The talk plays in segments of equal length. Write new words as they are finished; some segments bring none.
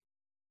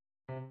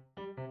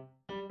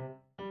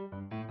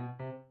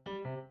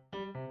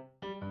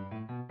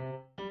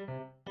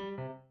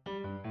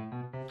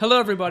Hello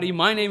everybody,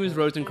 my name is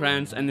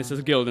Rosencrantz and this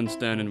is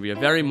Guildenstern and we are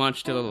very much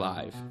still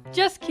alive.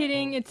 Just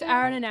kidding, it's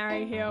Aaron and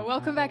Ari here.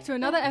 Welcome back to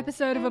another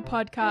episode of a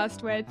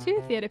podcast where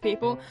two theatre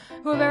people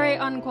who are very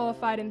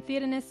unqualified in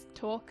theatreness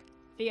talk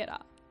theatre.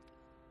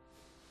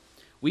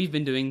 We've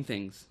been doing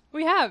things.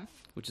 We have.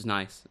 Which is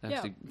nice.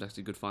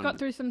 Actually good fun. Got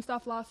through some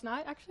stuff last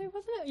night, actually,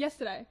 wasn't it?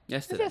 Yesterday.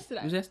 Yesterday.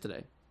 It was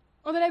yesterday.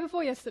 Or the day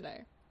before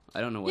yesterday. I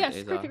don't know what days are.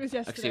 Yes, cricket was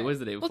yesterday. Actually, it was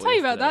the day before. We'll tell you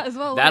about that as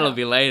well That'll later.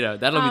 be later.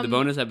 That'll be the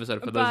bonus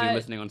episode for those of you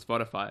listening on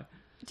Spotify.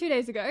 2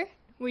 days ago,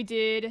 we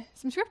did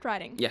some script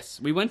writing.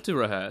 Yes, we went to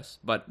rehearse,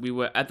 but we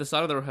were at the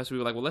start of the rehearsal. We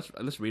were like, well,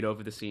 let's read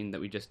over the scene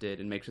that we just did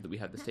and make sure that we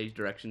have the stage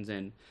directions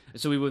in.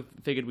 So we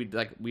figured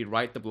we'd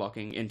write the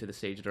blocking into the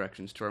stage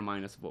directions to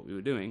remind us of what we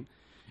were doing,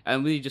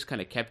 and we just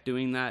kind of kept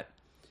doing that.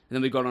 And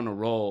then we got on a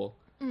roll,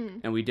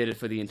 and we did it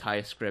for the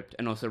entire script,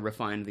 and also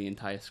refined the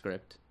entire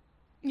script,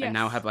 and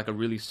now have like a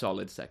really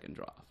solid second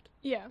draft.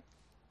 Yeah.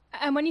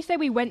 And when you say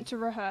we went to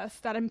rehearse,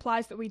 that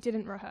implies that we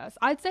didn't rehearse.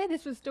 I'd say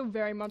this was still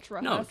very much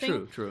rehearsing.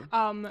 No,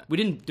 true. We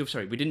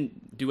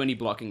didn't do any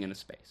blocking in a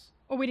space.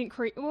 Or we didn't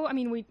create. Well, I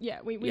mean, we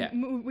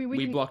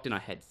blocked in our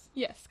heads.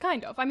 Yes,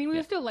 kind of. I mean, we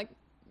were still like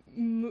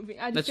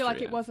moving. I just feel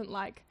like it wasn't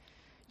like,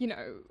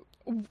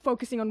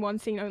 focusing on one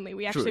scene only.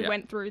 We actually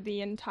went through the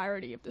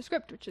entirety of the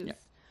script, which is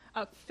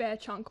a fair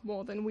chunk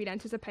more than we'd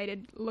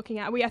anticipated looking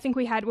at. I think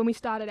we had, when we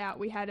started out,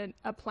 we had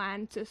a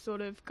plan to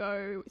sort of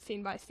go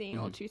scene by scene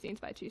or 2 scenes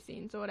by 2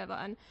 scenes or whatever.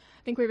 And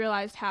I think we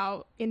realized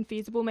how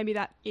infeasible maybe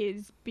that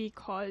is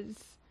because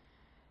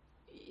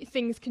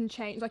things can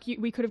change. Like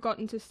we could have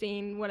gotten to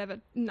scene whatever,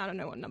 I don't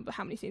know what number,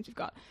 how many scenes we've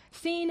got.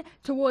 Scene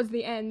towards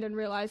the end and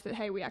realized that,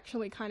 hey, we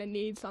actually kind of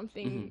need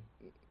something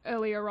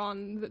earlier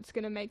on that's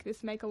going to make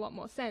this make a lot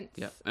more sense.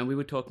 Yeah, and we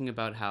were talking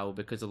about how,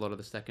 because a lot of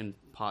the second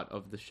part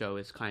of the show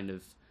is kind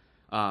of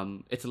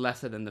it's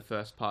lesser than the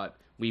first part.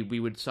 We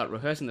would start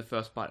rehearsing the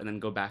first part and then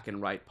go back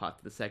and write part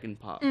to the second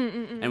part.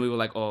 And we were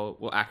like, oh,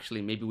 well,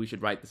 actually, maybe we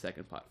should write the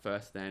second part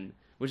first then,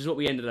 which is what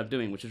we ended up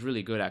doing, which is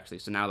really good, actually.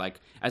 So now,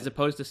 like, as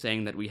opposed to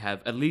saying that we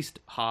have at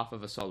least half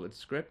of a solid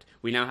script,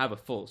 we now have a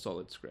full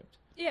solid script.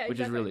 Yeah, which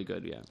is really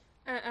good, yeah.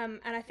 And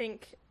I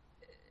think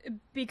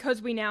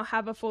because we now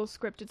have a full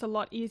script, it's a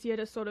lot easier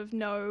to sort of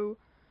know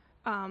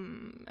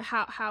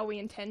how we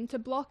intend to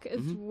block as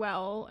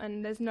well,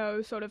 and there's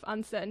no sort of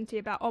uncertainty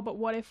about, but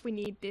what if we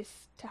need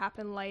this to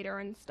happen later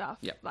and stuff.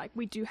 Like,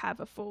 we do have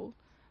a full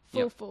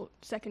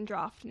second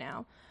draft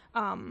now,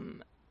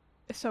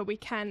 so we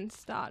can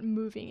start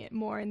moving it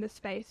more in the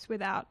space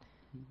without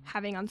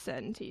having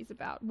uncertainties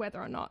about whether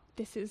or not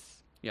this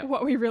is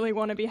what we really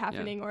want to be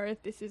happening, or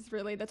if this is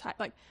really the type,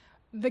 like,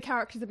 the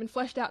characters have been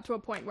fleshed out to a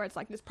point where it's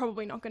like, there's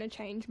probably not going to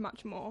change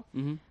much more,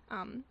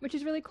 which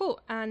is really cool.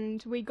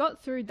 And we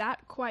got through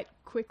that quite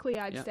quickly,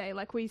 I'd say.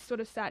 Like, we sort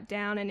of sat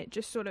down and it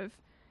just sort of,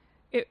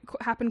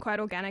 happened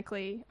quite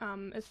organically,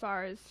 as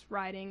far as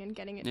writing and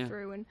getting it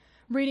through and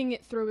reading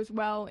it through as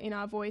well in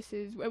our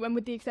voices, when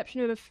with the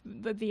exception of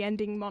the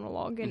ending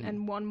monologue and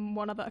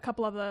a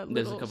couple other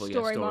little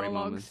story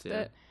monologues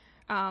that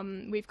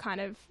we've kind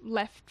of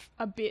left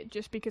a bit,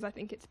 just because I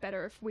think it's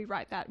better if we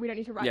write that. We don't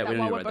need to write that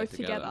while we're both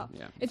together.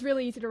 It's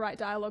really easy to write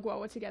dialogue while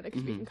we're together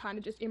because we can kind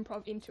of just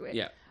improv into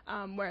it.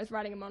 Whereas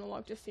writing a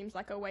monologue just seems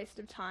like a waste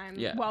of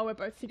time while we're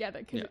both together,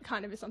 because it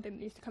kind of is something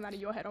that needs to come out of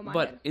your head or my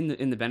head. But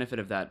in the benefit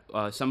of that,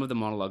 some of the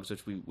monologues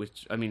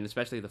which I mean,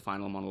 especially the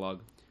final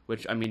monologue,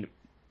 which I mean,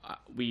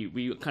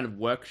 we kind of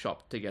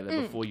workshopped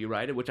together before you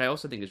write it, which I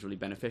also think is really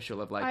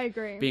beneficial. Of like, I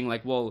agree. Being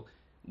like, well,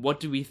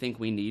 what do we think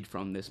we need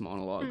from this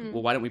monologue?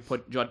 Well, why don't we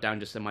jot down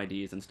just some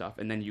ideas and stuff,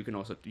 and then you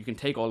can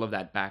take all of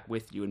that back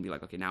with you and be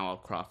like, okay, now I'll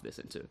craft this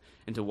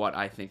into what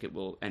I think it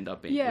will end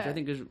up being, which I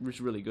think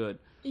is really good.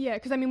 Yeah,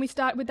 because I mean, we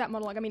start with that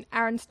monologue. I mean,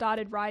 Aaron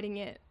started writing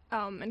it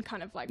and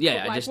kind of like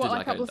I just did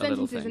a couple of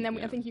sentences, thing, and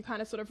then I think you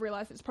kind of sort of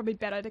realized it's probably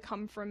better to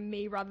come from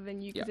me rather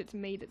than you, because it's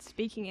me that's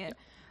speaking it.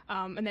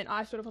 And then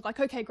I sort of was like,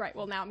 okay, great,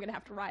 well, now I'm going to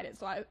have to write it.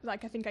 So I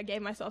think I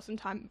gave myself some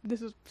time.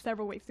 This was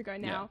several weeks ago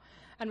now.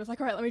 And was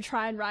like, all right, let me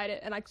try and write it.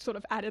 And I sort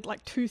of added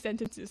like 2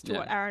 sentences to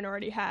what Aaron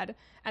already had.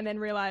 And then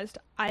realized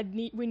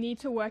we need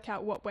to work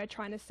out what we're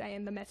trying to say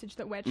and the message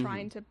that we're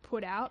trying to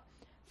put out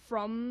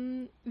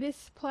from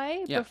this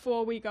play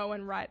before we go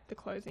and write the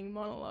closing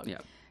monologue.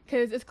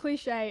 Because as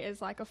cliche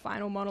as like a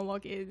final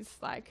monologue is,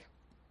 like,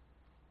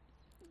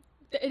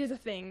 it is a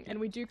thing, and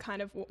we do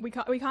kind of, we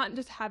can't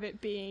just have it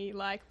be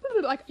like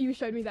you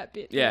showed me that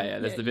bit.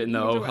 There's the bit in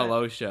the Oh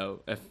Hello show.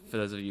 For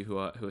those of you who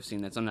have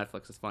seen that, it's on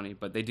Netflix. It's funny,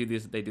 but they do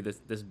this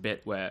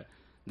bit where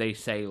they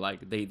say,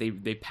 like,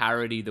 they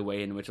parody the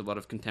way in which a lot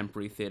of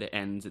contemporary theater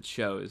ends its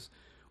shows,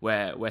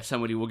 where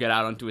somebody will get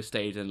out onto a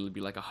stage and it'll be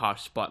like a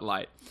harsh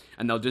spotlight,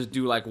 and they'll just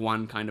do like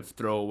one kind of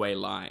throwaway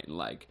line,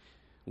 like,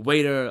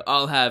 waiter,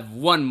 I'll have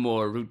 1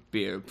 more root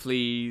beer,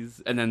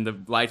 please. And then the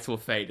lights will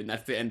fade, and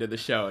that's the end of the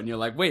show. And you're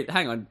like, wait,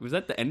 hang on, was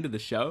that the end of the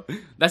show?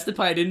 That's the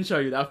part I didn't show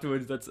you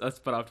afterwards. That's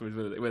part afterwards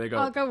where they go.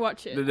 I'll go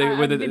watch it.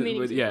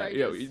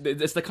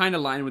 It's the kind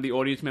of line where the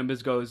audience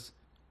members goes,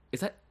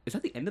 is that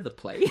the end of the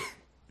play?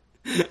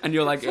 And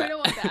you're like, So we don't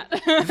want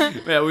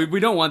that. yeah, we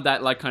don't want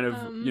that, like, kind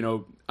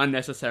of,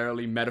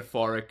 unnecessarily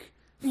metaphoric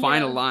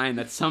final line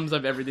that sums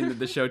up everything that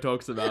the show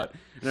talks about.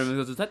 And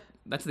everyone goes,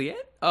 that's the end?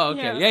 Oh,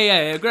 okay.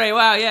 Yeah, great,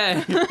 wow,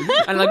 yeah.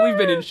 And, like, we've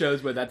been in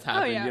shows where that's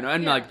happened,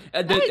 and, like,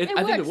 I think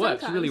it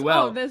works really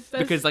well.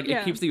 Because, like,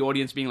 it keeps the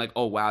audience being like,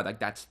 oh, wow, like,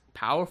 that's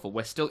powerful.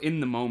 We're still in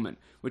the moment,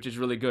 which is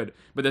really good.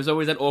 But there's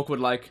always that awkward,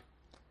 like,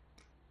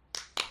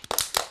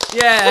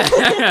 yeah.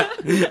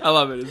 I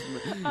love it.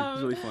 It's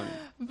really funny.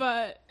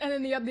 And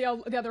then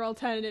the other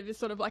alternative is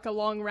sort of like a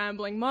long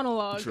rambling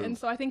monologue. True. And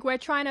so I think we're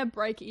trying to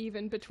break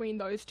even between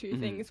those two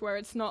things, where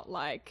it's not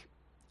like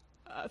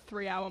a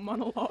 3-hour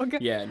monologue.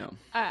 Yeah, no.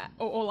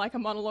 Or like a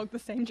monologue the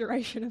same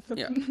duration as the...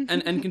 Yeah,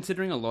 and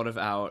considering a lot of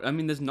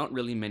there's not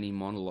really many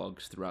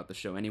monologues throughout the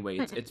show anyway.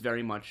 It's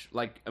very much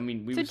like, we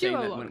were saying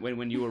that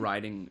when you were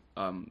writing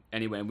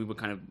anyway, and we were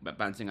kind of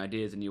bouncing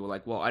ideas, and you were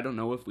like, well, I don't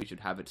know if we should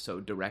have it so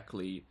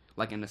directly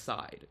like an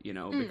aside,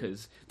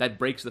 because that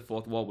breaks the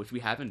fourth wall, which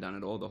we haven't done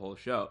at all the whole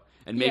show.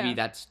 And maybe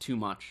that's too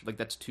much, like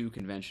that's too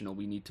conventional.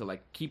 We need to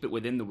like keep it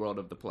within the world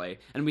of the play.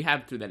 And we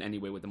have through that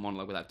anyway with the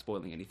monologue without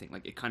spoiling anything.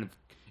 Like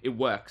it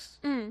works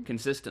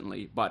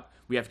consistently, but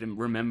we have to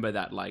remember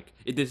that like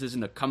this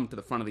isn't a come to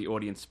the front of the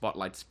audience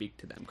spotlight, speak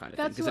to them kind of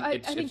thing. That's what I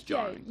think,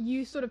 jarring.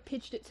 You sort of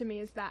pitched it to me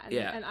as that.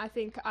 And I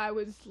think I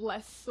was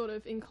less sort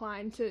of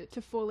inclined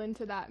to fall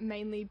into that,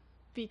 mainly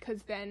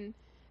because then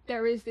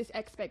there is this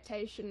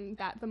expectation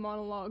that the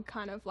monologue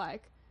kind of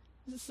like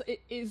it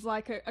is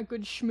like a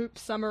good schmoop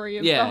summary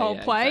of the whole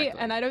play,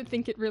 exactly. And I don't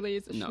think it really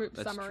is a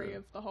schmoop summary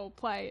of the whole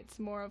play. It's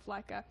more of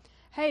like a,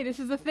 hey, this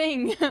is a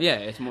thing. Yeah,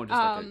 it's more just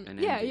like an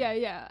ending.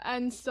 Yeah.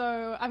 And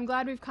so I'm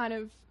glad we've kind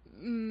of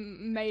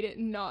made it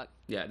not.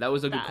 Yeah, that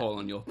was a good call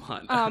on your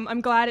part.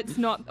 I'm glad it's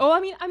not. Oh,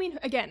 I mean,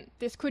 again,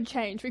 this could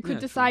change. We could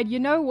decide. True. You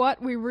know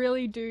what? We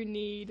really do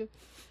need.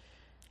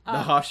 The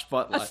harsh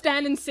spotlight. A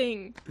stand and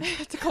sing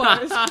to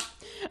close.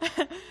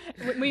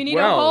 We need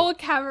a whole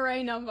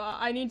cabaret number.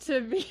 I need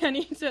to.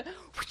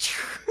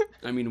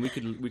 I mean, we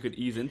could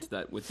ease into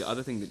that with the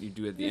other thing that you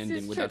do at the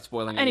ending without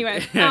spoiling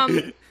anything.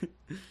 Anyway,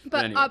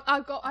 but anyway.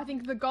 Our goal, I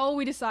think the goal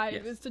we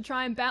decided was to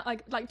try and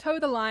like toe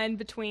the line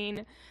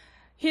between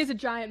here's a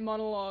giant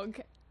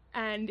monologue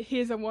and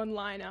here's a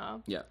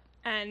one-liner. Yeah.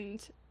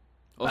 And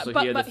also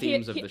here are the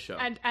themes of the show.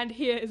 And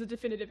here is a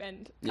definitive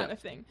end kind of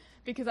thing.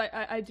 Because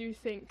I do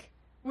think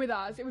with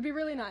ours, it would be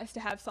really nice to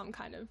have some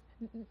kind of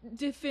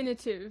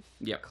definitive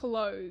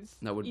close,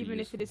 that would be even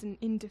if it is an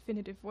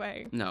indefinitive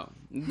way. No,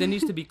 there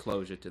needs to be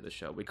closure to the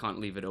show. We can't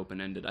leave it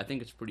open-ended. I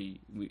think it's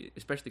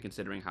especially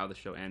considering how the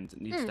show ends,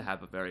 it needs to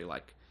have a very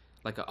like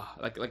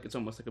it's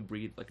almost like a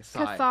breathe, like a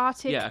sigh.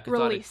 Cathartic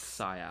release.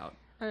 Sigh out.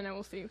 I don't know,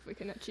 we'll see if we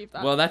can achieve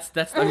that. Well, that's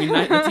that's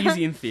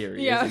easy in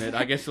theory, isn't it?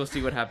 I guess we'll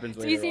see what happens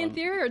later on. It's easy in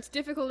theory, or it's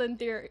difficult in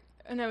theory?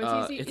 No,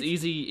 it's easy. It's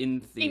easy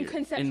in theory. In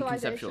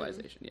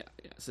conceptualization, yeah.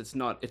 So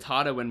it's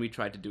harder when we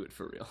try to do it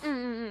for real,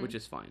 which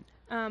is fine.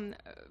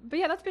 But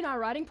yeah, that's been our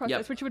writing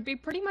process, which would be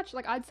pretty much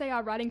like, I'd say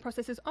our writing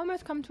process has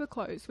almost come to a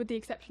close, with the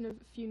exception of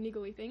a few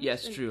niggly things.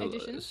 Yes, true.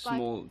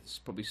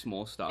 Probably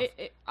small stuff.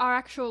 Our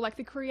actual, like,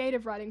 the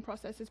creative writing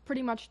process is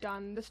pretty much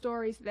done. The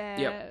story's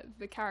there,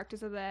 the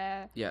characters are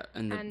there. Yeah,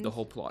 and the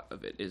whole plot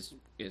of it is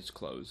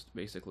closed,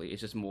 basically.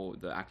 It's just more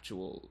the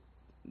actual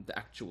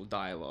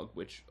dialogue,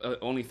 which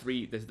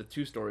there's the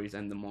 2 stories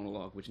and the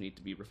monologue, which need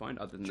to be refined.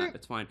 Other than that,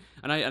 it's fine.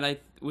 And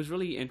it was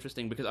really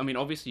interesting because, I mean,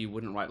 obviously you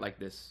wouldn't write like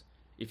this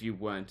if you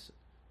weren't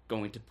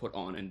going to put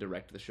on and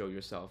direct the show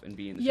yourself and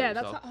be in the show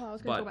yourself. I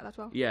was going to talk about that as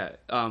well. Yeah,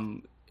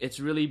 it's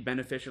really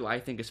beneficial, I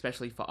think,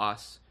 especially for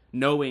us,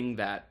 knowing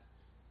that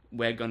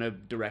we're going to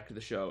direct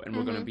the show and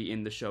we're going to be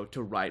in the show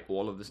to write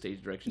all of the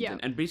stage directions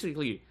and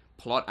basically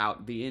plot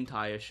out the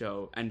entire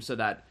show, and so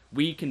that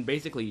we can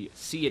basically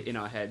see it in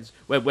our heads,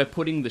 where we're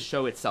putting the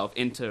show itself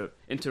into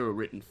a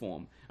written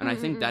form. And I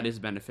think that is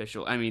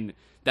beneficial. I mean,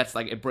 that's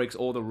like, it breaks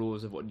all the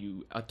rules of what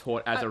you are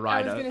taught as a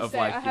writer. I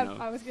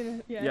was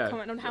going to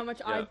comment on how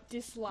much I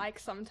dislike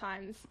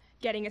sometimes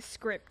getting a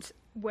script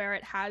where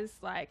it has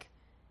like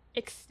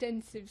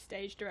extensive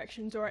stage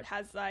directions, or it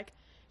has like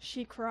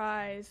she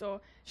cries,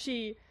 or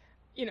she,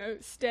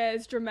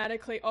 stares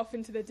dramatically off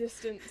into the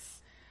distance.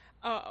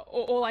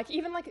 Or like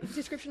even like a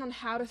description on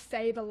how to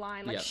say the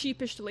line, like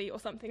sheepishly or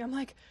something. I'm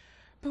like,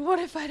 but what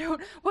if I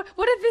don't? What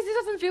if this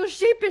doesn't feel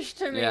sheepish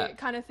to me?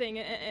 Kind of thing.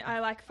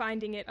 I like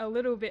finding it a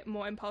little bit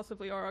more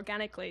impulsively or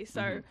organically.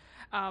 So,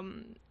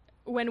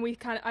 when we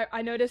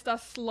I noticed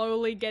us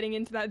slowly getting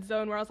into that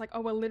zone where I was like,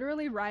 oh, we're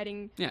literally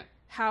writing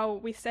how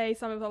we say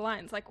some of the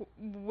lines, like,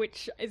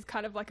 which is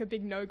kind of like a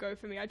big no-go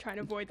for me. I try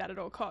and avoid that at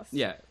all costs.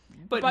 Yeah,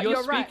 but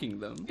you're speaking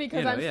them.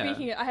 Because I'm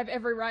speaking it, I have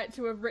every right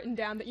to have written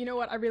down that, you know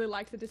what, I really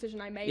liked the decision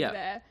I made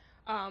there.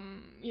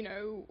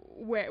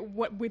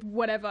 With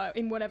whatever,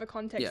 in whatever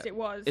context it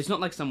was. It's not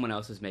like someone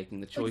else is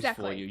making the choice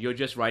for you. You're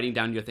just writing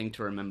down your thing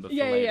to remember for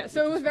later. Yeah.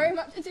 So it was very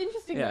much, it's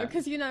interesting though,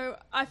 because,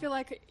 I feel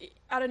like,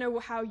 I don't know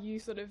how you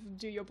sort of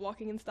do your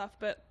blocking and stuff,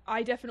 but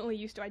I definitely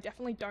used to. I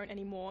definitely don't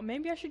anymore.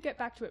 Maybe I should get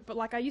back to it, but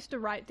like I used to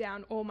write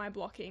down all my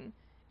blocking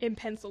in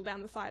pencil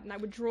down the side, and I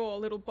would draw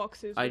little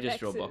boxes. I with just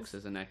X's. draw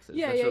boxes and X's.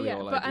 Yeah, That's yeah, really yeah.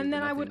 all But I do. and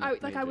then I nothing would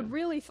major.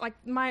 really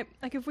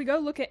like if we go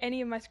look at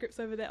any of my scripts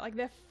over there, like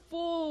they're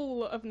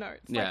full of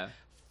notes. Like, Yeah.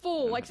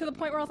 full, like to the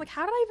point where I was like,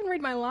 how did I even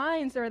read my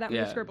lines? There are that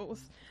many Yeah.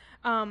 scribbles.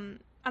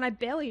 And I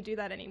barely do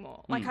that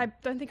anymore. Like, I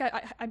don't think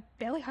I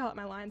barely highlight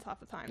my lines half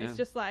the time. Yeah. It's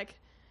just like,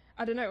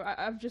 I don't know,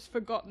 I've just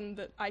forgotten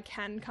that I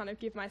can kind of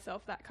give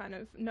myself that kind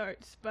of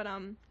notes. But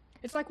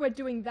it's like we're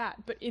doing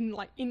that, but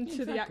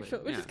into the actual,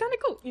 which is kind of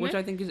cool. Which know?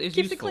 I think is Keeps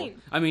useful. it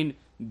clean. I mean,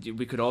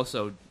 we could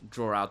also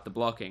draw out the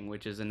blocking,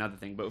 which is another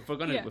thing. But if we're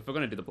gonna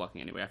Yeah. do the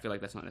blocking anyway, I feel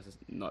like that's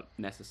not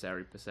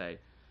necessary per se.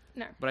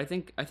 No. But I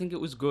think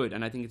it was good,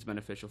 and I think it's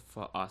beneficial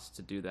for us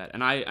to do that.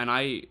 And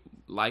I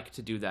like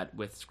to do that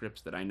with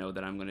scripts that I know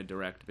that I'm going to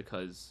direct,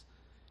 because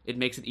it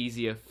makes it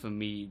easier for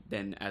me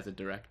then as a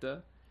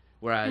director.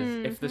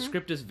 Whereas if the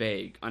script is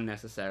vague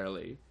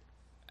unnecessarily,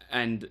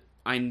 and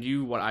I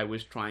knew what I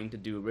was trying to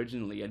do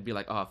originally, I'd be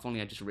like, oh, if only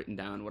I'd just written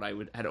down what I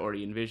had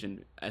already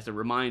envisioned as a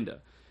reminder.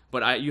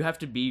 But you have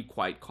to be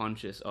quite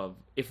conscious of,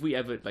 if we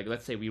ever, like,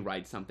 let's say we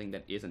write something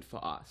that isn't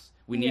for us,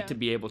 we need to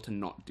be able to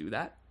not do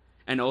that.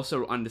 And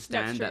also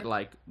understand that,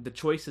 like, the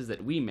choices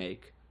that we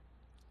make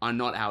are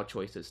not our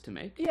choices to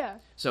make. Yeah.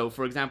 So,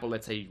 for example,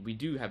 let's say we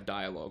do have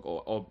dialogue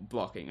or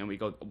blocking, and we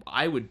go,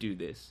 I would do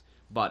this,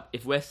 but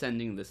if we're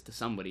sending this to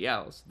somebody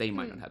else, they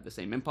might not have the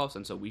same impulse,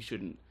 and so we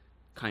shouldn't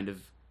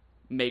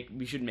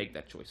we should make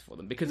that choice for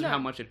them, because of how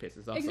much it pisses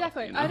us off.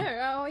 Exactly. You know? I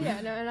know. Oh,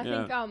 yeah. No, and I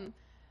think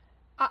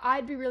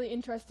I'd be really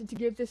interested to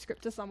give this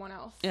script to someone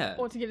else. Yeah.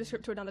 Or to give the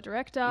script to another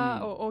director,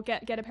 or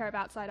get a pair of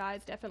outside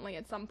eyes, definitely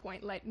at some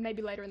point,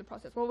 maybe later in the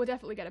process. Well, we'll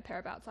definitely get a pair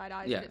of outside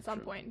eyes at some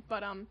point.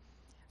 But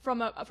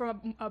from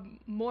a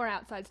more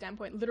outside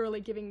standpoint, literally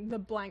giving the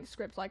blank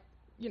script, like,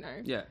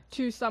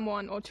 to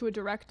someone or to a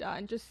director,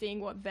 and just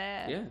seeing what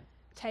their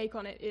take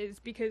on it is,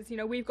 because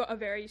we've got a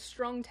very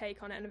strong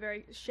take on it and a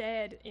very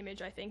shared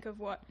image, I think,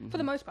 of what, for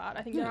the most part.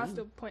 I think there are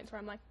still points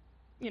where I'm like,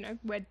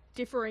 we're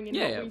differing in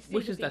what we see,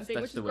 which is that's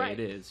the way great.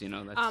 it is,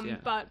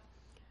 that's But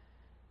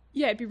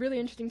yeah, it'd be really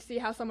interesting to see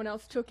how someone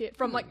else took it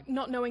from like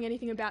not knowing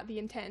anything about the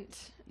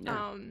intent.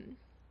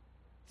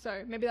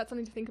 So maybe that's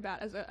something to think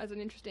about as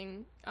an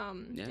interesting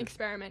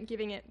experiment,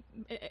 giving it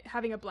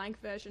having a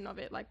blank version of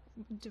it, like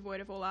devoid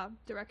of all our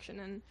direction,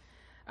 and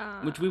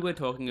which we were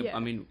talking about. I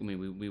mean,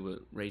 we were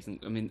raising.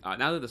 I mean,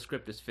 now that the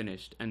script is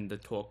finished and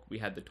we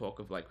had the talk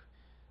of like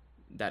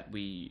that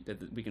we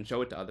can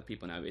show it to other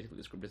people now. Basically,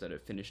 the script is at a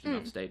finished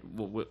enough state,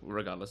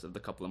 regardless of the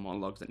couple of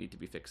monologues that need to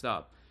be fixed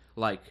up.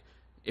 Like,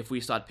 if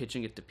we start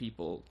pitching it to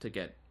people to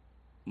get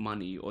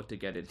money or to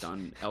get it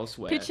done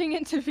elsewhere, pitching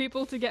it to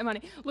people to get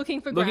money, looking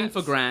for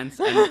grants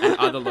and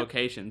other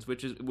locations,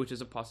 which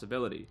is a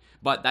possibility.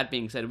 But that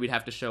being said, we'd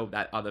have to show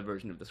that other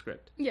version of the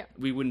script. Yeah,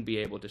 we wouldn't be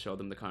able to show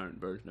them the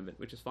current version of it,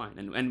 which is fine.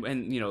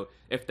 And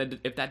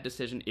if that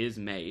decision is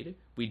made,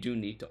 we do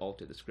need to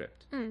alter the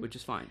script, which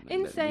is fine.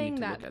 In saying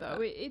that,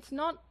 though, it's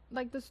not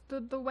like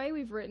the way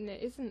we've written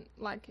it isn't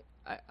like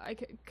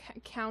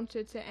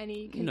counter to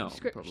any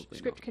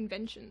script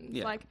conventions.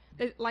 Yeah.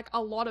 Like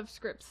a lot of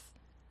scripts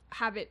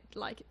have it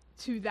like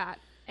to that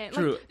end.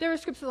 True. Like, there are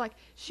scripts that like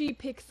she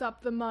picks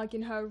up the mug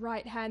in her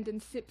right hand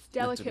and sips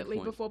delicately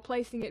before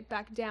placing it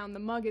back down. The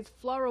mug is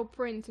floral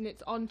print and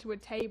it's onto a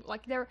table.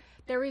 Like there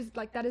is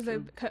like that is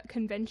a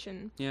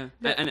convention. Yeah,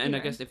 and I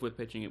guess if we're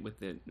pitching it with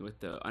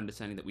the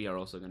understanding that we are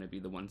also going to be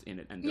the ones in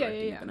it and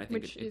directing it, then I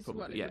think which it is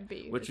probably what it would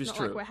be. Which it's is not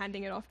true. Like we're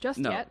handing it off just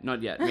no, yet.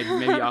 Not yet.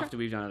 Maybe after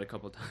we've done it a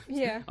couple of times.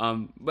 Yeah.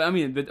 But I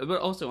mean, but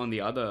also on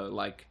the other,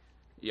 like,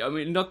 I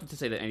mean, not to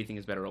say that anything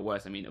is better or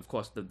worse. I mean, of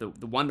course, the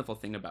wonderful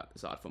thing about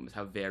this art form is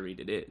how varied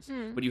it is.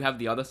 But you have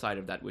the other side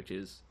of that, which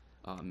is,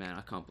 oh man,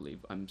 I can't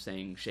believe I'm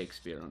saying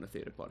Shakespeare on a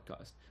theatre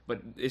podcast.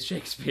 But it's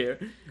Shakespeare,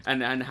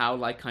 and how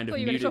like kind of. Well,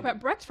 you're going to talk about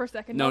Brecht for a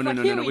second. No.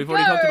 We've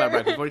already talked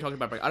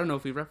about Brecht. I don't know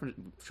if we've referenced.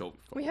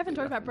 We haven't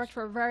talked about Brecht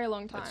for a very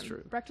long time. That's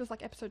true. Brecht was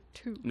like episode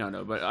 2.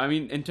 No, but I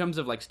mean, in terms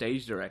of like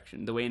stage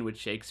direction, the way in which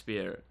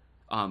Shakespeare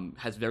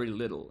has very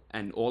little,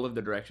 and all of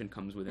the direction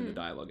comes within the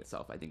dialogue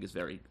itself, I think is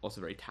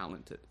also very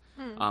talented.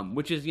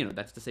 Which is,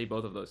 that's to say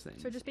both of those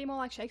things. So just be more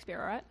like Shakespeare,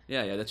 alright?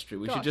 Yeah, that's true.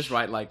 We should just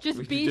write like...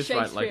 Just be Shakespeare.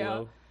 Write like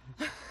Will.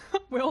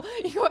 Will?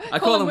 I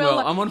call him Will.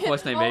 Like, I'm on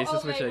first name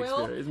basis with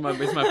Shakespeare. He's my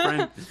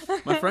friend.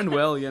 My friend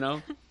Will,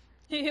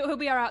 He'll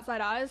be our outside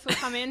eyes. He'll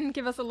come in,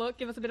 give us a look,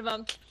 give us a bit of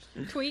a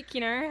tweak,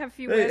 have a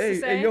few words to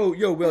say. Hey,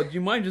 yo, Will, do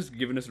you mind just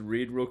giving us a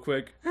read real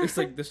quick? It's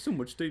like, there's so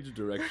much stage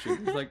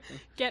direction. It's like...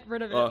 Get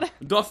rid of it.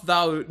 Doth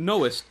thou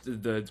knowest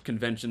the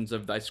conventions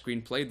of thy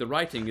screenplay? The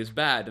writing is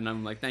bad. And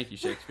I'm like, thank you,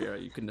 Shakespeare.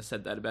 You couldn't have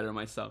said that better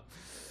myself.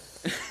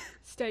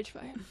 Stage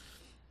play.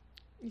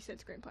 You said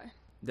screenplay.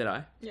 Did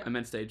I? Yeah. I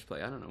meant stage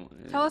play. I don't know.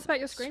 Tell us about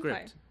your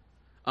screenplay.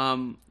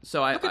 Script.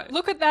 So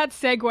Look at that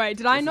segue.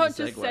 Did I not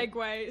just segue.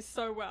 segue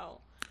so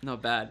well?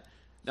 Not bad.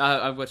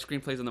 I've got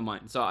screenplays on the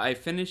mind. So I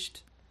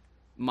finished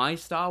my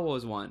Star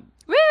Wars one,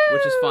 Woo!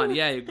 which is fun.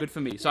 Yeah, good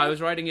for me. So I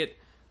was writing it,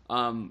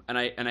 and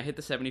I hit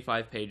the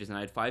 75 pages, and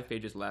I had 5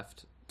 pages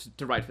left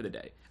to write for the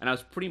day. And I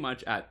was pretty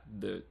much at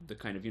the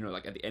kind of,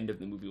 like at the end of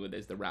the movie where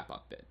there's the wrap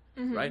up bit,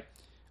 right?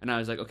 and I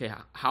was like, okay,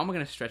 how am I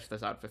going to stretch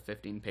this out for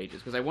 15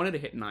 pages? Because I wanted to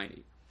hit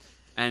 90.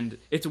 And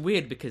it's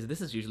weird because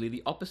this is usually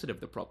the opposite of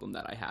the problem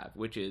that I have,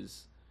 which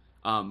is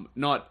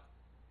not...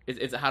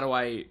 It's how do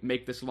I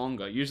make this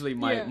longer? Usually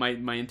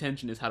my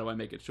intention is how do I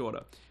make it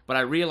shorter. But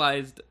I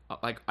realized,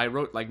 like, I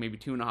wrote, like, maybe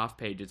 2.5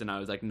 pages, and I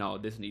was like, no,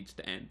 this needs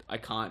to end. I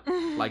can't,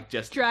 like,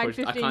 just drag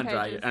I can't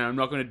drag pages. it. And I'm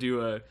not going to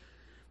do a...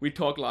 We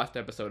talked last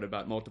episode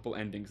about multiple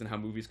endings and how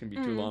movies can be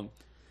too long.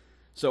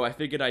 So I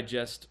figured I'd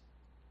just,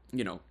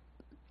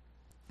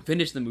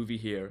 finish the movie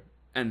here,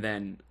 and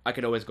then I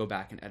could always go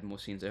back and add more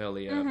scenes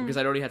earlier, because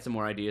I'd already had some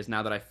more ideas.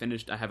 Now that I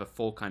finished, I have a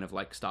full kind of,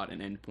 like, start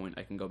and end point.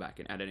 I can go back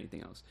and add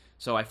anything else.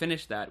 So I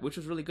finished that, which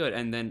was really good,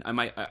 and then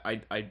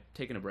I'd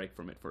taken a break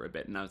from it for a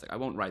bit, and I was like, I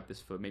won't write this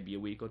for maybe a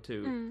week or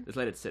two. Just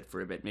let it sit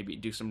for a bit, maybe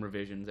do some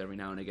revisions every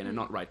now and again, and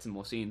not write some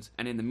more scenes.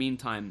 And in the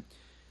meantime,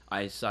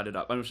 I started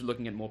up. I was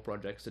looking at more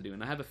projects to do,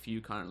 and I have a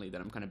few currently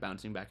that I'm kind of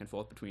bouncing back and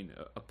forth between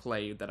a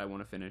play that I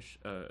want to finish,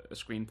 a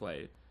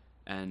screenplay,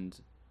 and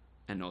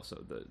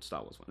also the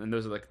Star Wars one. And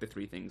those are, like, the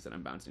three things that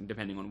I'm bouncing,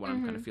 depending on what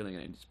I'm kind of feeling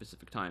at any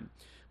specific time.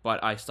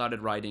 But I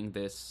started writing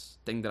this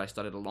thing that I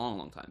started a long,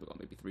 long time ago,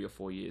 maybe 3 or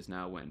 4 years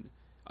now, when,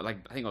 like,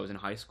 I think I was in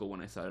high school when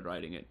I started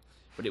writing it.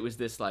 But it was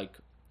this, like,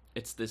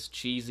 it's this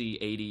cheesy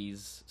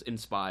 80s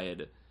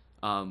inspired,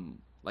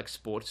 like,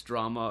 sports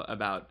drama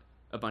about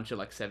a bunch of,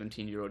 like,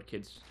 17-year-old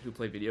kids who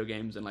play video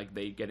games, and, like,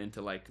 they get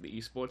into, like, the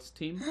esports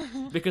team.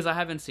 Because I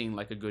haven't seen,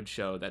 like, a good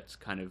show that's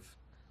kind of...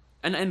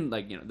 And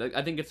like,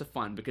 I think it's a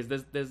fun, because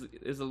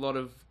there's a lot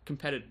of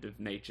competitive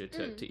nature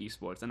to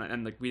esports,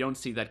 and like, we don't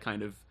see that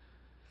kind of,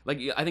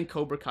 like, I think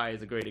Cobra Kai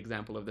is a great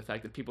example of the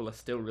fact that people are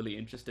still really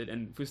interested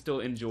and who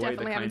still enjoy Definitely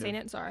the kind haven't seen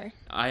it, sorry.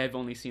 I have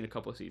only seen a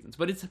couple of seasons,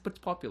 but it's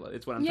popular.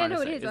 It's what I'm trying to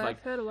say. Yeah, no, it is. I've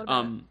like, heard a lot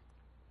about it.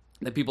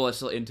 That people are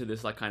still into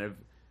this, like, kind of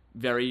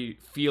very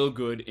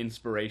feel-good,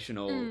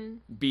 inspirational,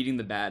 beating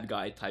the bad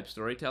guy type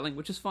storytelling,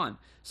 which is fun.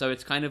 So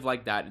it's kind of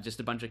like that, just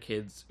a bunch of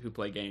kids who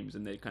play games,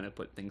 and they kind of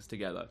put things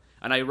together.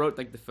 And I wrote,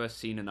 like, the first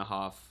scene and a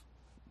half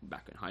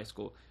back in high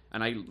school,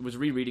 and I was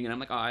rereading it, and I'm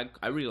like, oh,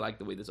 I really like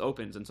the way this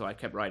opens, and so I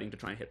kept writing to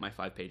try and hit my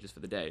 5 pages for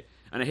the day.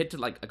 And I hit to,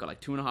 like, I got,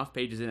 like, 2.5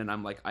 pages in, and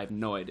I'm like, I have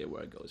no idea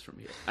where it goes from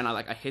here. And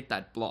I hit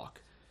that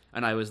block,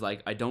 and I was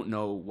like, I don't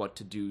know what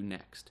to do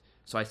next.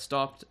 So I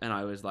stopped, and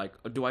I was like,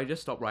 do I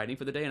just stop writing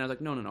for the day? And I was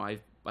like, no,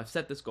 I've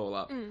set this goal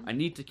up. I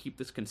need to keep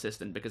this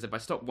consistent, because if I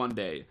stop one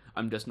day,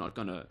 I'm just not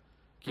gonna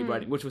keep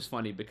writing. Which was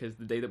funny, because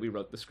the day that we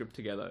wrote the script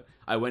together,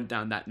 I went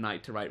down that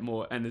night to write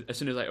more, and as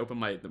soon as I opened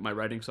my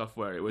writing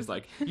software, it was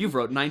like, you've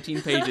wrote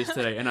 19 pages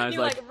today, and I was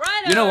like,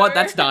 you know what,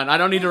 that's done. I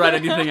don't need to write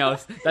anything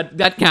else.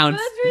 That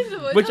counts. But that's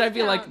reasonable. Which I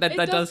feel like that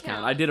does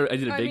count. I did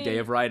a big day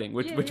of writing,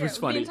 which was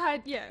funny.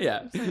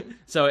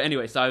 So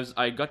anyway, so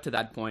I got to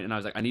that point, and I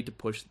was like, I need to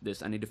push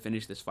this. I need to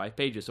finish this 5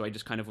 pages. So I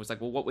just kind of was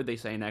like, well, what would they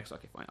say next?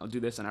 Okay, fine, I'll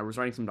do this. And I was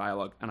writing some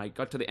dialogue, and I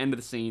got to the end of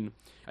the scene,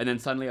 and then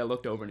suddenly I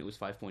looked over, and it was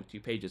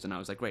 5.2 pages, and I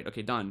was like, great,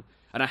 okay, done.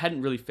 And I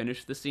hadn't really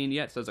finished the scene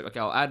yet, so I was like,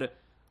 okay,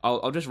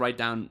 I'll just write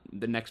down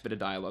the next bit of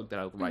dialogue that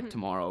I'll write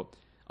tomorrow.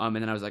 And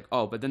then I was like,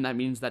 oh, but then that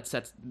means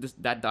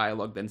that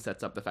dialogue then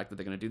sets up the fact that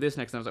they're going to do this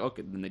next. And I was like,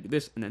 okay, then they do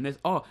this, and then this,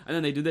 and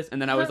then they do this.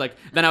 And then I was like,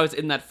 then I was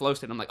in that flow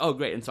state. I'm like, oh,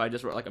 great. And so I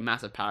just wrote, like, a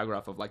massive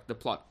paragraph of, like, the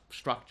plot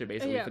structure,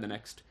 basically, for the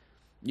next,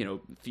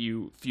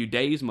 few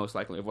days, most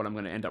likely, of what I'm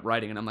going to end up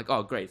writing. And I'm like,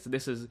 oh, great. So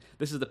this is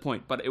the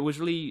point. But it was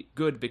really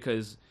good,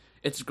 because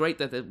it's great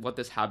that what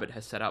this habit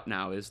has set up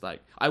now is,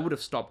 like, I would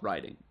have stopped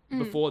writing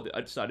before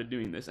I'd started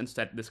doing this, and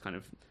set this kind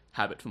of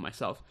habit for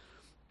myself.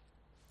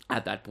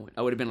 At that point,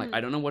 I would have been like,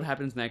 I don't know what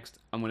happens next.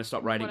 I'm going to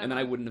stop writing. Whatever. And then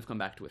I wouldn't have come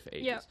back to it for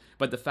ages. Yeah.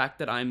 But the fact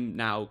that I'm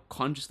now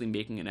consciously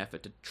making an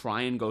effort to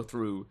try and go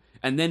through,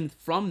 and then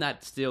from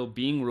that still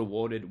being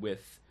rewarded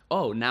with,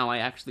 oh, now I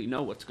actually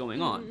know what's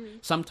going on.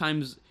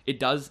 Sometimes it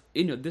does,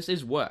 this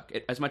is work.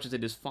 As much as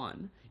it is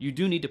fun, you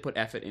do need to put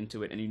effort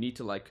into it, and you need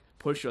to, like,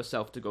 push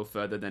yourself to go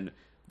further than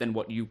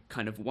what you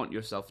kind of want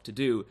yourself to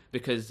do,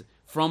 because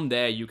from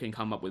there you can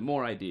come up with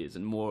more ideas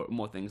and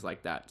more things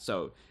like that.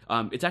 So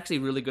it's actually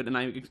really good, and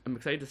I'm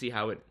excited to see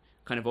how it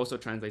kind of also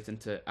translates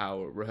into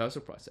our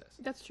rehearsal process.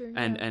 That's true.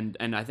 And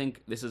I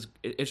think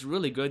it's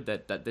really good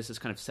that this has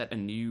kind of set a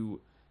new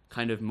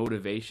kind of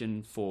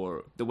motivation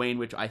for the way in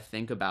which I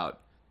think about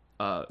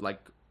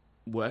like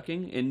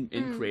working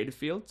in creative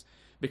fields,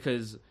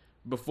 because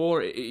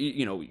before,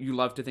 you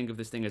love to think of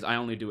this thing as, I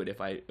only do it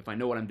if I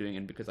know what I'm doing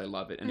and because I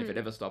love it, and if it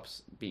ever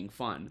stops being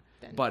fun.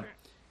 But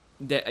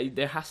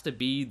there has to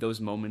be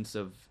those moments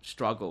of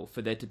struggle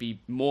for there to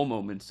be more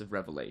moments of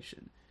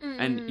revelation.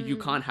 And you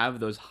can't have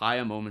those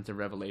higher moments of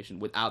revelation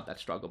without that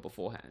struggle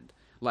beforehand.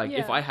 Like,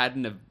 if I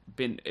hadn't have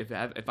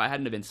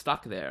been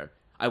stuck there,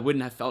 I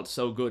wouldn't have felt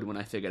so good when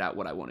I figured out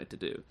what I wanted to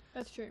do.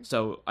 That's true.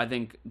 So I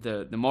think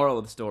the moral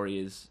of the story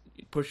is,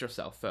 push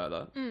yourself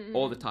further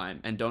all the time,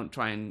 and don't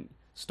try and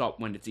stop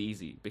when it's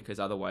easy, because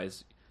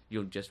otherwise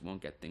you just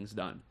won't get things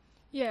done.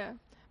 Yeah,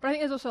 but I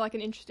think there's also, like,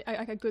 an interesting,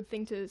 like, a good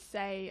thing to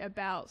say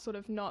about sort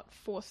of not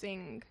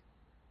forcing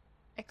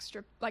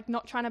extra, like,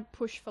 not trying to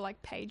push for,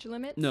 like, page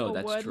limits or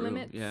word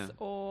limits,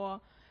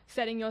 or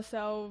setting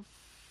yourself,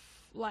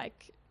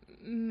 like,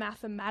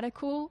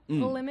 mathematical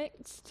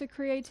limits to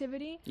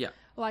creativity. Yeah.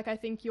 Like, I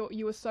think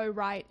you were so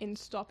right in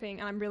stopping,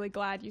 and I'm really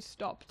glad you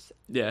stopped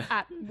Yeah.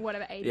 at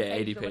whatever 80 Yeah,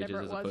 pages 80 or whatever pages it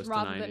as was, opposed to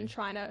rather 90. than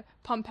trying to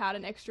pump out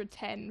an extra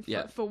 10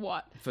 Yeah. for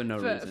what? For no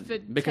reason. For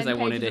Because 10 I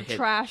wanted to pages of hit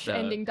trash the,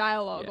 ending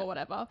dialogue yeah. or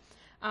whatever.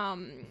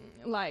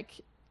 Like,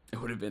 It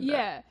would have been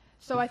yeah.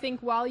 So I think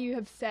while you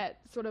have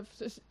set sort of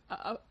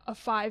a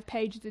 5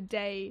 pages a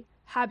day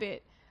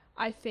habit,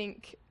 I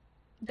think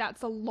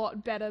that's a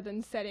lot better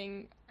than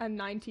setting a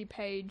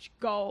 90-page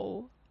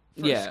goal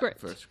for a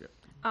script. For a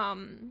script.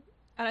 And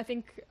I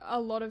think a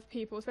lot of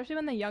people, especially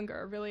when they're younger,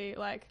 are really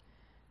like,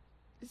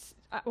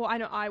 well, I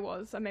know I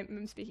was,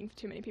 I'm speaking for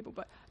too many people,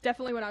 but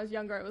definitely when I was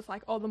younger, it was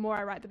like, oh, the more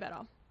I write, the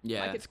better.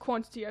 Yeah. Like, it's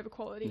quantity over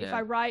quality. Yeah. If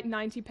I write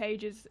 90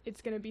 pages,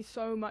 it's going to be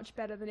so much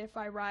better than if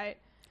I write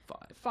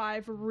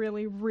 5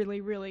 really,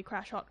 really, really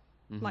crash hot,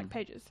 like,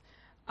 pages.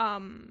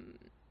 And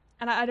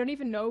I don't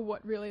even know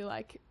what really,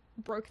 like,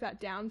 broke that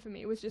down for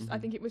me. It was just, I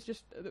think it was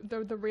just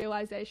the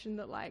realization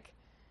that, like,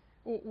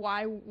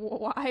 why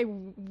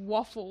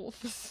waffle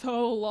for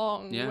so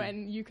long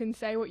when you can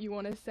say what you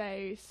want to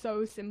say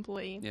so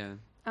simply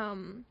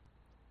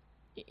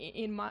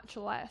in much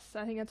less.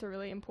 I think that's a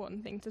really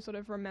important thing to sort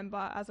of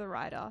remember as a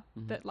writer,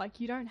 that,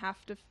 like, you don't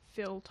have to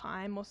fill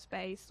time or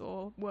space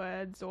or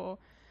words or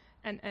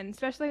and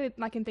especially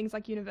like in things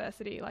like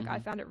university, like I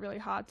found it really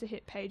hard to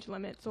hit page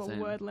limits or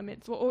word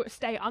limits or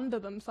stay under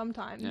them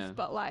sometimes.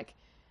 But, like,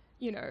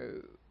 you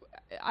know,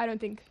 I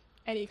don't think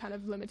any kind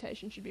of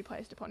limitation should be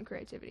placed upon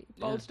creativity.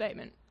 Bold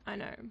statement, I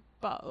know,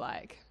 but,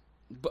 like,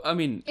 but I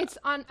mean,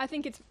 I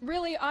think it's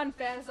really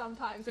unfair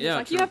sometimes. And Yeah, it's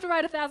like, true. you have to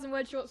write a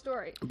 1,000-word short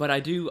story. but I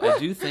do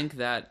think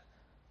that,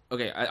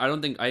 okay, I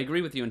don't think, I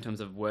agree with you in terms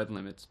of word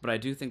limits, but I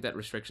do think that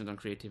restrictions on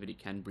creativity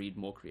can breed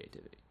more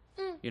creativity.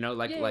 You know,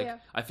 like,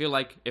 I feel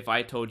like if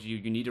I told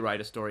you need to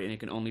write a story and it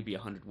can only be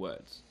 100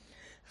 words,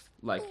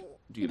 like,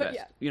 do your But best.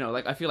 yeah. You know,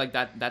 like, I feel like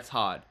that's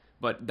hard.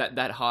 But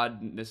that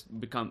hardness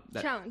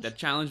Challenge. that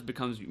challenge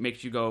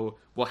makes you go,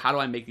 well, how do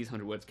I make these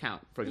 100 words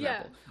count, for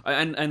example?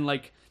 And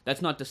like,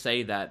 that's not to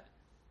say that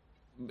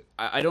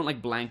I don't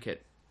like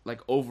blanket,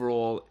 like,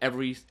 overall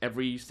every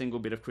single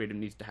bit of creative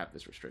needs to have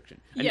this restriction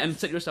and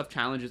set yourself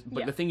challenges.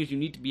 But the thing is, you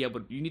need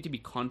to be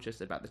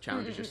conscious about the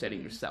challenges you're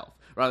setting yourself,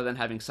 rather than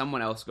having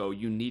someone else go,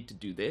 you need to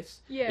do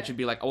this. It should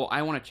be like, oh,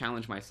 I want to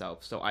challenge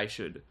myself, so I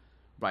should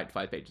write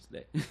 5 pages a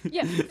day.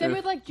 Same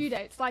with, like, due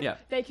dates. Like,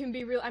 they can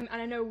be real, and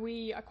I know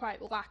we are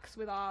quite lax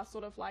with our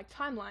sort of, like,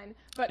 timeline,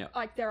 but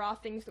like, there are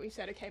things that we've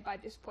said, okay, by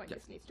this point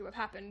this needs to have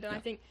happened, and I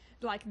think,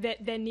 like,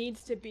 there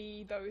needs to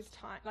be those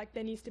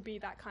there needs to be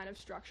that kind of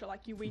structure, like,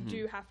 we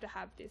do have to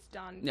have this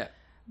done.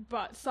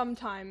 But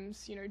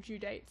sometimes, you know, due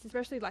dates,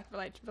 especially, like,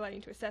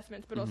 relating to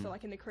assessments, but also,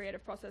 like, in the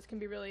creative process, can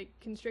be really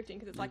constricting,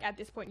 because it's like, at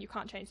this point you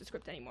can't change the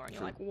script anymore, and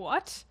you're like,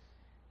 what?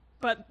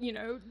 But, you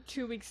know,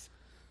 2 weeks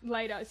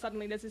later,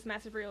 suddenly there's this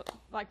massive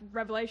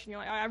revelation.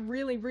 You're like, I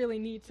really, really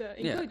need to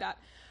include that.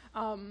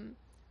 And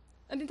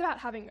it's about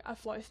having a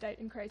flow state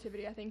in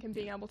creativity, I think, and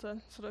being able to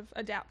sort of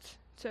adapt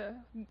to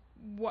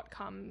what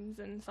comes,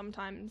 and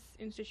sometimes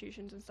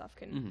institutions and stuff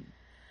can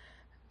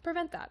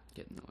prevent that.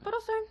 Get in the way. But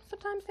also,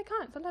 sometimes they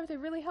can't. Sometimes they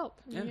really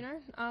help, you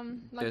know?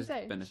 Like There's you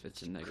say,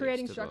 benefits and negatives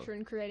creating to structure both.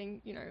 and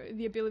creating, you know,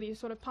 the ability to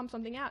sort of pump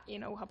something out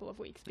in a couple of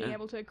weeks, being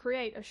able to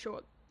create a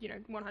short, you know,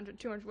 100,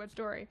 200 word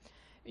story,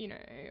 you know,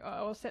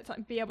 or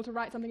be able to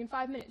write something in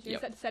 5 minutes. You know,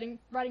 setting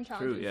writing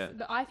challenges.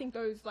 True, I think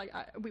those, like,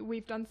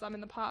 we've done some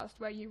in the past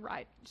where you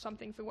write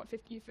something for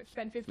you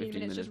spend 15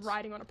 minutes just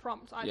writing on a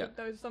prompt. I think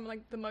those are some of,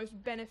 like, the most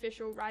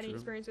beneficial writing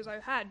experiences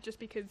I've had, just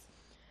because,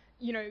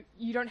 you know,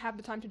 you don't have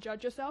the time to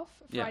judge yourself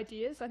for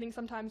ideas. I think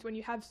sometimes when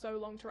you have so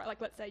long to write, like,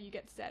 let's say you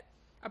get set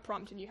a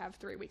prompt and you have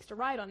 3 weeks to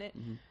write on it,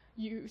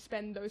 you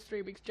spend those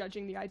 3 weeks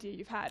judging the idea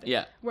you've had.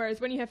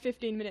 Whereas when you have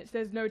 15 minutes,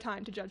 there's no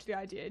time to judge the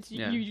idea. It's,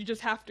 you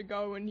just have to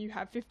go, and you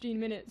have 15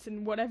 minutes,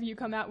 and whatever you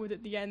come out with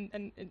at the end,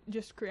 and it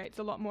just creates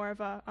a lot more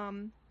of a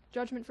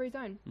judgment-free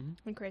zone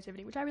in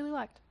creativity, which I really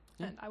liked,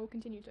 and I will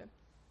continue to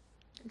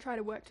try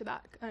to work to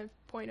that kind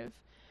of point of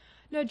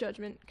no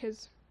judgment,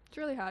 because it's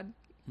really hard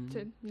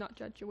to not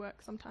judge your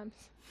work sometimes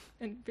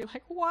and be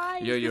like, why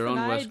You're is your this own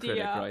an worst idea?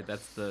 critic, right?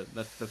 That's the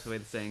way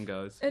the saying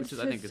goes, which is,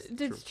 I think, is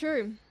true. It's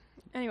true.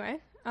 Anyway,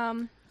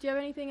 do you have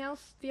anything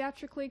else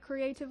theatrically,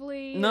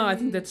 creatively? No, I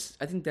think that's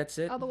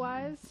it.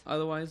 Otherwise, I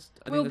think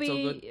we'll that's all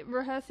good. be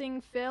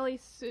rehearsing fairly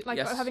soon. Like,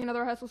 having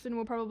another rehearsal soon.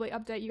 We'll probably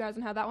update you guys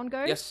on how that one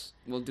goes. Yes,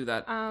 we'll do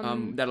that.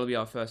 That'll be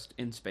our first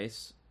in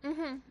space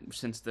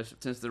since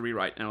the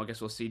rewrite, and I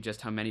guess we'll see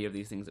just how many of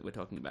these things that we're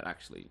talking about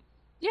actually.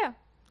 Yeah,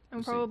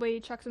 and we'll probably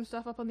chuck some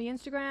stuff up on the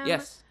Instagram.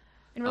 Yes.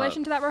 In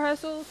relation to that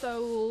rehearsal,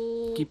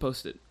 so keep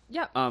posted.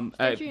 Yeah.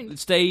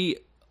 Stay tuned.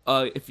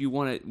 If you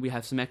want to, we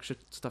have some extra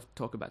stuff to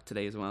talk about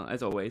today as well,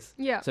 as always.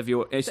 Yeah. So if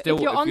you're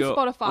on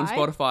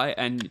Spotify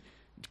and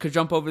could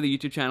jump over to the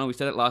YouTube channel. We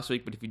said it last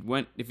week, but if you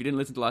didn't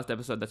listen to the last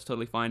episode, that's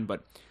totally fine.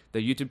 But the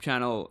YouTube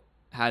channel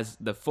has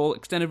the full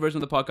extended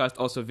version of the podcast,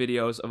 also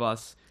videos of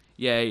us.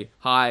 Yay!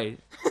 Hi,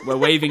 we're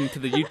waving to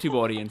the YouTube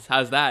audience.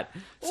 How's that?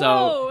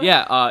 So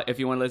if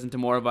you want to listen to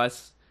more of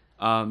us,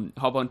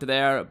 Hop onto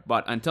there.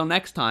 But until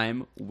next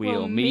time,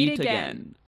 we'll meet again.